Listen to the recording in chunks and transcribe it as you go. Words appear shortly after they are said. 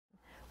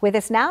With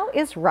us now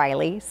is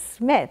Riley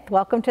Smith.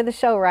 Welcome to the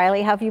show,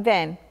 Riley. How have you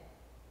been?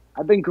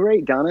 I've been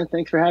great, Donna.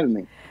 Thanks for having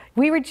me.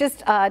 We were just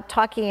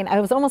talking, I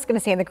was almost going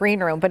to say in the green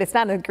room, but it's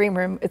not in the green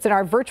room, it's in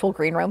our virtual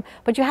green room.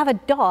 But you have a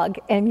dog,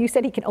 and you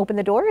said he can open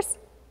the doors?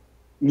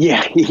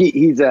 Yeah,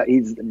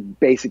 he's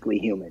basically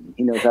human.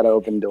 He knows how to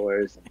open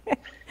doors.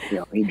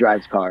 And, he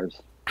drives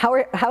cars.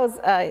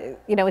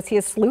 Is he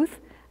a sleuth?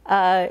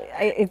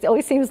 It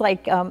always seems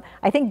like,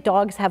 I think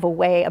dogs have a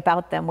way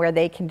about them where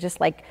they can just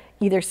like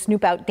either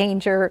snoop out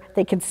danger,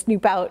 they can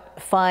snoop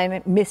out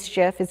fun,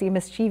 mischief. Is he a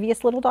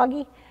mischievous little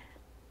doggy?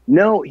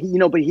 No,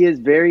 but he is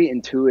very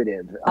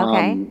intuitive,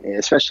 Okay.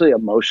 especially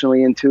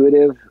emotionally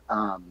intuitive.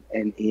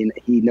 And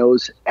he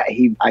knows,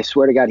 I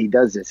swear to God, he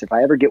does this. If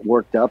I ever get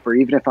worked up, or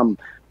even if I'm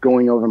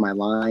going over my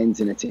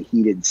lines and it's a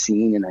heated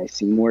scene and I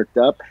seem worked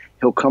up,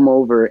 he'll come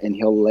over and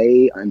he'll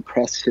lay and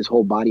press his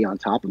whole body on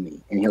top of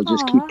me. And he'll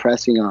just keep Aw.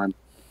 pressing on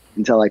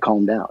until I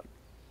calm down.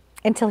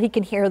 Until he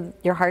can hear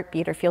your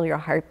heartbeat or feel your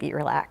heartbeat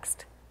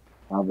relaxed.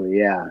 Probably,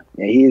 yeah.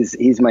 Yeah,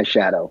 he's my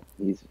shadow.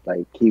 He's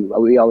like,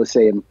 we always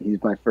say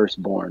he's my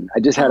firstborn. I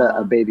just had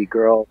a baby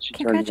girl. She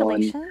turned 1.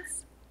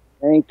 Congratulations.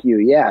 Thank you.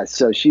 Yeah.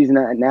 So she's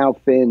now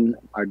Finn,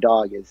 our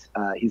dog,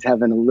 he's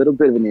having a little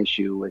bit of an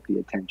issue with the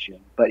attention,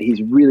 but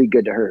he's really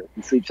good to her.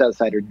 He sleeps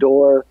outside her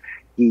door.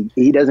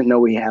 He doesn't know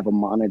we have a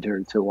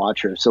monitor to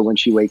watch her. So when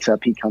she wakes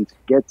up, he comes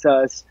and gets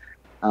us.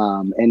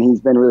 And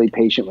he's been really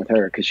patient with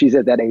her because she's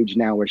at that age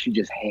now where she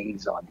just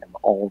hangs on him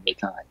all the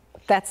time.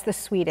 That's the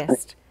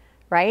sweetest,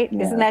 right?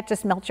 Yeah. Isn't that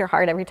just melt your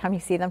heart every time you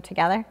see them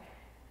together?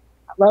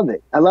 I love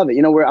it. I love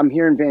it. I'm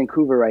here in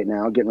Vancouver right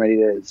now, getting ready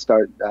to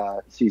start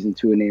season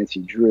 2 of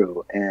Nancy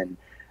Drew. And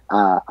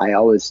I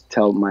always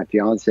tell my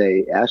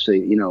fiance,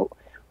 Ashley,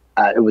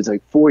 it was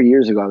like 4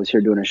 years ago, I was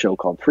here doing a show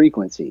called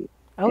Frequency.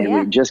 Oh, and yeah.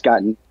 we'd just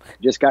gotten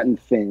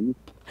Finn.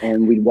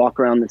 And we'd walk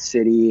around the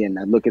city and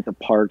I'd look at the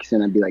parks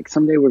and I'd be like,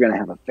 someday we're going to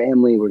have a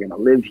family. We're going to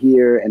live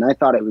here. And I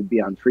thought it would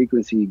be on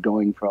Frequency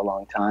going for a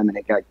long time, and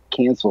it got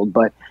canceled.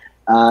 But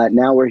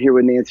now we're here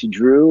with Nancy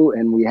Drew,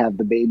 and we have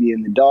the baby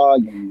and the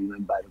dog, and we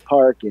live by the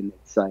park. And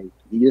it's like,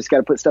 you just got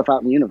to put stuff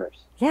out in the universe.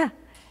 Yeah.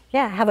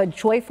 Yeah. Have a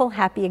joyful,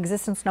 happy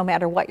existence no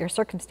matter what your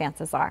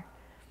circumstances are.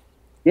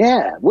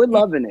 Yeah, we're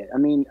loving it. I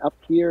mean, up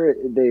here,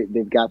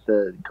 they've got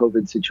the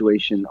COVID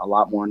situation a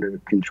lot more under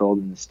control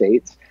than the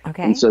States.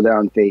 Okay. And so they're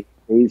on phase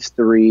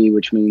 3,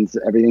 which means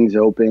everything's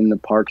open. The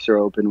parks are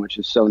open, which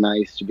is so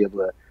nice to be able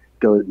to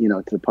go,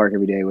 to the park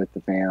every day with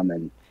the fam.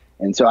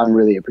 And so I'm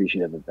really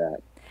appreciative of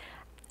that.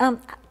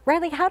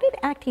 Riley, how did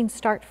acting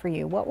start for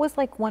you? What was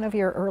like one of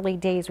your early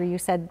days where you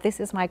said,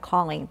 this is my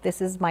calling, this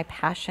is my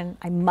passion,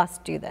 I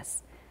must do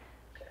this?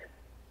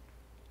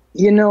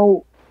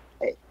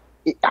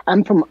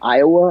 I'm from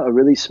Iowa, a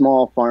really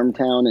small farm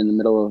town in the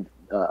middle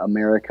of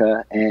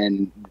America.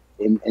 And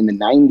in the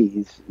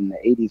 90s, in the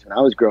 80s, when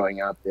I was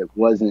growing up, it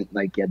wasn't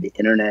like you had the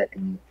internet,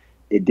 and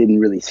it didn't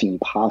really seem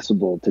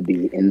possible to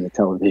be in the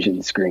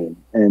television screen.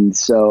 And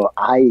so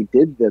I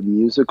did the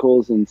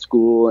musicals in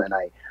school, and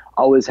I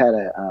always had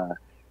a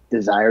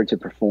desire to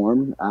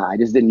perform. I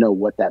just didn't know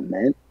what that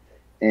meant.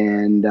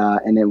 And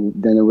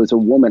then it was a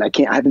woman. I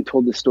haven't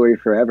told this story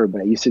forever, but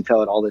I used to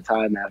tell it all the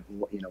time.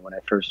 When I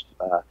first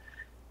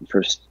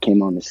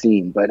came on the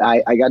scene. But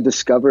I got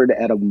discovered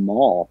at a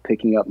mall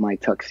picking up my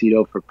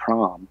tuxedo for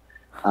prom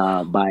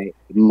by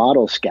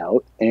Model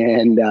Scout.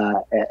 And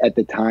at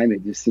the time,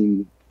 it just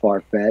seemed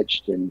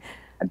far-fetched. And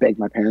I begged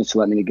my parents to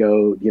let me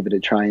go give it a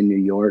try in New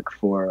York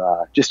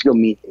for just to go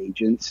meet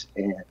agents.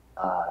 And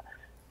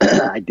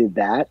I did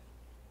that.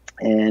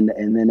 And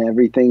then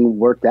everything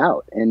worked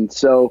out. And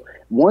so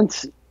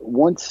once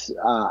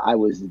I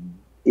was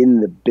in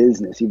the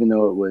business, even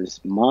though it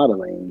was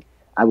modeling,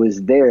 I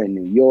was there in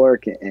New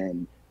York,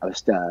 and I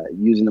was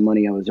using the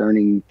money I was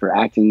earning for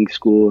acting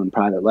school and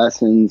private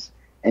lessons.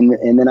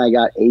 And then I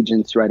got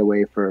agents right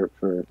away for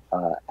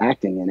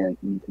acting.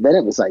 And then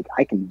it was like,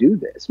 I can do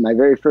this. My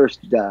very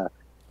first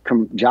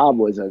job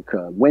was a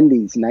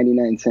Wendy's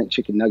 99-cent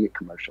chicken nugget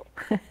commercial.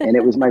 And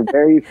it was my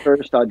very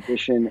first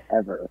audition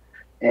ever.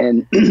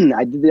 And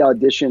I did the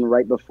audition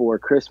right before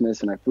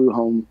Christmas, and I flew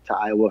home to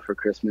Iowa for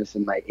Christmas,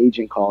 and my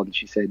agent called and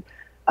she said,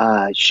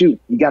 shoot,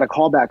 you got a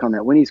callback on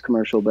that Winnie's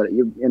commercial, but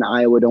you're in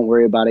Iowa, don't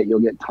worry about it. You'll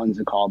get tons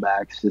of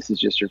callbacks. This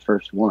is just your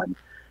first one.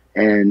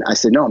 And I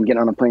said, no, I'm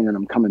getting on a plane and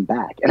I'm coming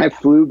back. And I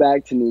flew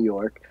back to New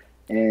York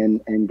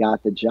and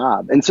got the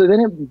job. And so then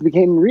it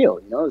became real.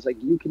 It was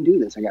like, you can do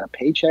this. I got a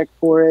paycheck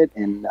for it.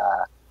 And,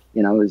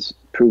 I was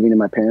proving to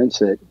my parents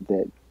that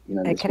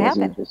this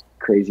wasn't just a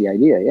crazy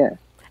idea. Yeah.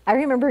 I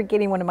remember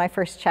getting one of my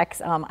first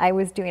checks. I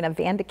was doing a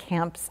Van de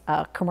Kamp's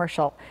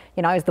commercial.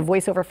 I was the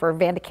voiceover for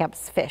Van de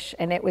Kamp's fish,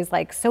 and it was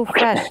like so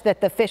fresh that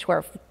the fish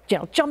were,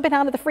 jumping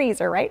out of the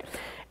freezer, right?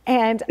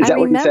 And Is that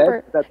I remember, what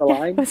you said? Is that the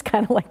line? It was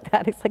kind of like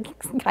that. It's like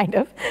kind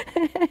of.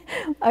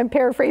 I'm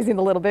paraphrasing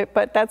a little bit,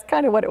 but that's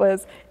kind of what it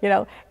was,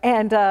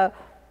 And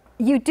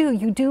you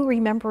do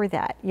remember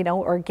that,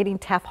 or getting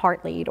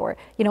Taft-Hartley, or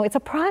it's a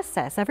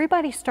process.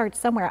 Everybody starts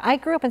somewhere. I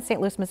grew up in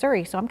St. Louis,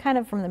 Missouri, so I'm kind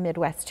of from the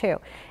Midwest too,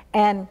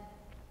 and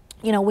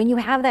when you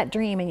have that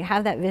dream and you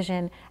have that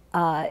vision,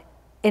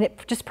 and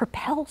it just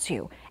propels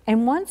you.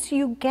 And once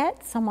you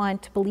get someone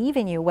to believe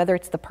in you, whether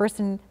it's the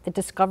person that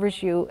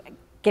discovers you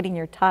getting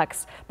your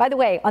tux. By the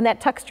way, on that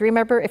tux, do you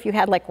remember if you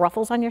had like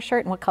ruffles on your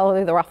shirt and what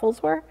color the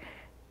ruffles were?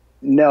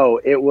 No,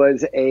 it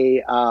was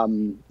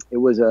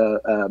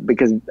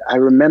because I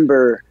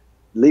remember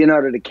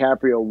Leonardo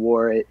DiCaprio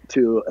wore it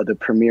to the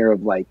premiere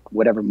of like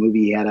whatever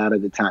movie he had out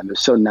at the time. It was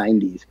so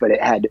 90s, but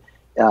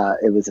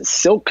it was a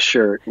silk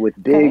shirt with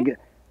big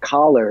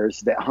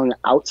collars that hung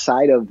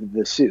outside of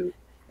the suit.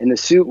 And the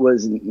suit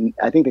was,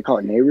 I think they call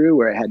it Nehru,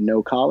 where it had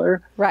no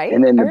collar. Right.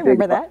 And then I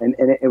remember that. And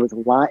it was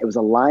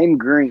a lime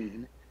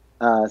green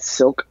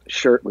silk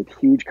shirt with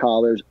huge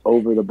collars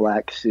over the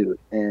black suit.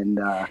 And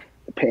the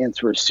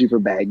pants were super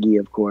baggy,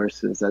 of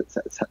course.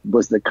 That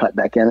was the cut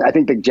back in. I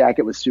think the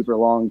jacket was super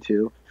long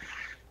too.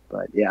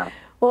 But yeah.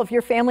 Well, if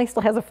your family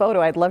still has a photo,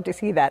 I'd love to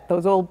see that.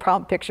 Those old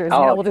prom pictures.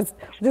 Oh. You know, we'll just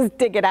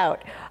dig it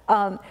out.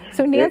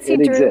 So Nancy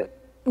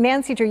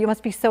Drew, you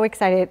must be so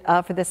excited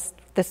for this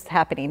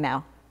happening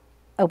now,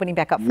 opening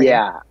back up for you.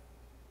 Yeah.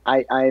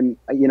 I'm,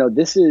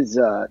 this is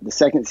the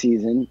second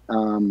season,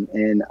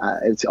 and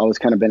it's always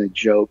kind of been a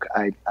joke.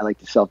 I like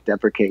to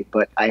self-deprecate,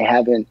 but I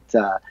haven't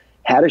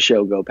had a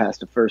show go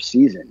past the first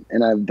season,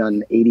 and I've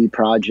done 80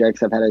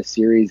 projects. I've had a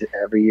series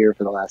every year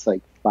for the last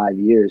like 5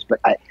 years, but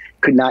I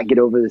could not get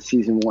over the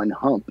season 1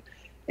 hump.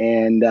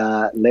 And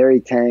Larry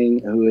Tang,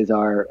 who is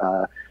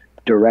our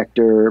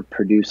director,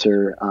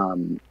 producer,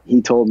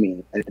 he told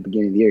me at the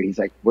beginning of the year, he's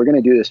like, "We're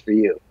going to do this for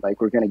you.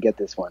 Like, we're going to get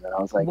this one." And I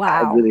was like,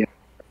 wow. I really.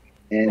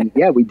 And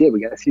yeah, we did. We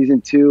got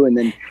season 2, and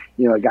then,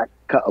 it got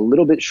cut a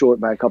little bit short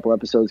by a couple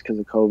episodes because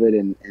of COVID.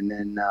 And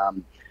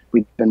then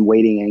we've been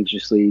waiting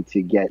anxiously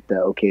to get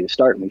the okay to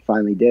start, and we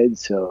finally did.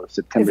 So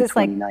September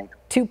 29th.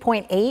 Like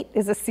 2.8?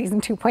 Is this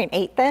season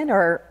 2.8 then,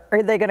 or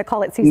are they going to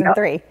call it season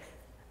 3?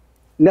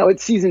 No,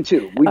 it's season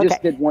 2. We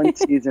just did 1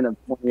 season of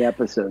 20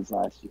 episodes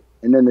last year,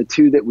 and then the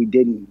 2 that we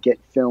didn't get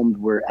filmed,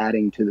 we're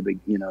adding to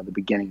the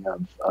beginning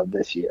of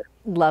this year.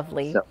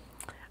 Lovely. So,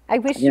 I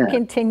wish you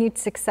continued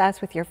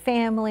success with your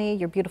family,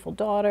 your beautiful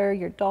daughter,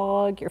 your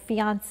dog, your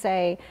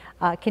fiance,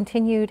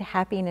 continued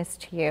happiness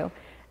to you.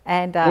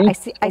 And I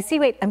see,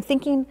 wait, I'm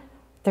thinking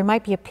there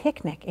might be a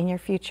picnic in your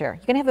future.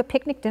 You gonna have a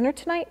picnic dinner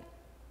tonight?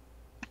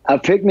 A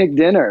picnic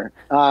dinner.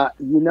 I'm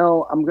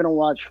gonna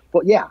watch,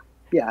 yeah,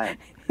 I'm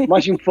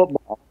watching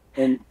football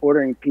and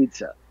ordering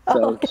pizza.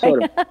 So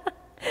sort of.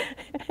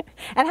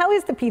 And how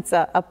is the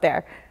pizza up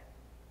there?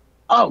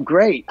 Oh,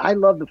 great! I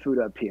love the food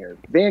up here.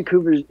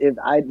 Vancouver's.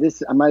 I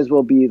might as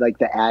well be like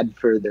the ad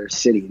for their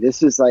city.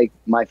 This is like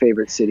my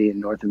favorite city in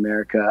North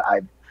America.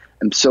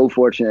 I'm so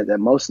fortunate that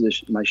most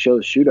of my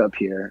shows shoot up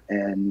here,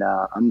 and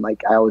I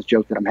always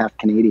joke that I'm half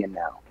Canadian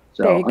now.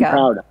 So I'm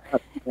proud of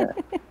it. Yeah.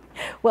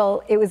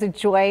 Well, it was a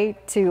joy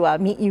to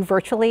meet you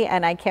virtually,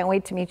 and I can't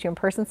wait to meet you in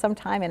person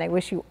sometime. And I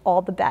wish you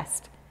all the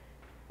best.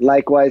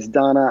 Likewise,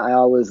 Donna,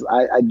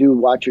 I do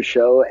watch your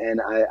show,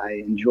 and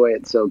I enjoy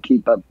it. So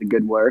keep up the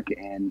good work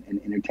and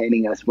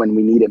entertaining us when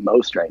we need it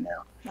most right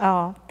now.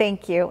 Oh,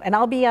 thank you. And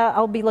I'll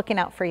be looking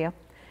out for you.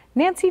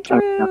 Nancy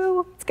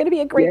Drew, it's going to be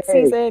a great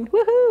season.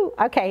 Woohoo.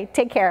 Okay,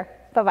 take care.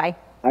 Bye-bye.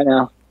 Bye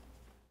now.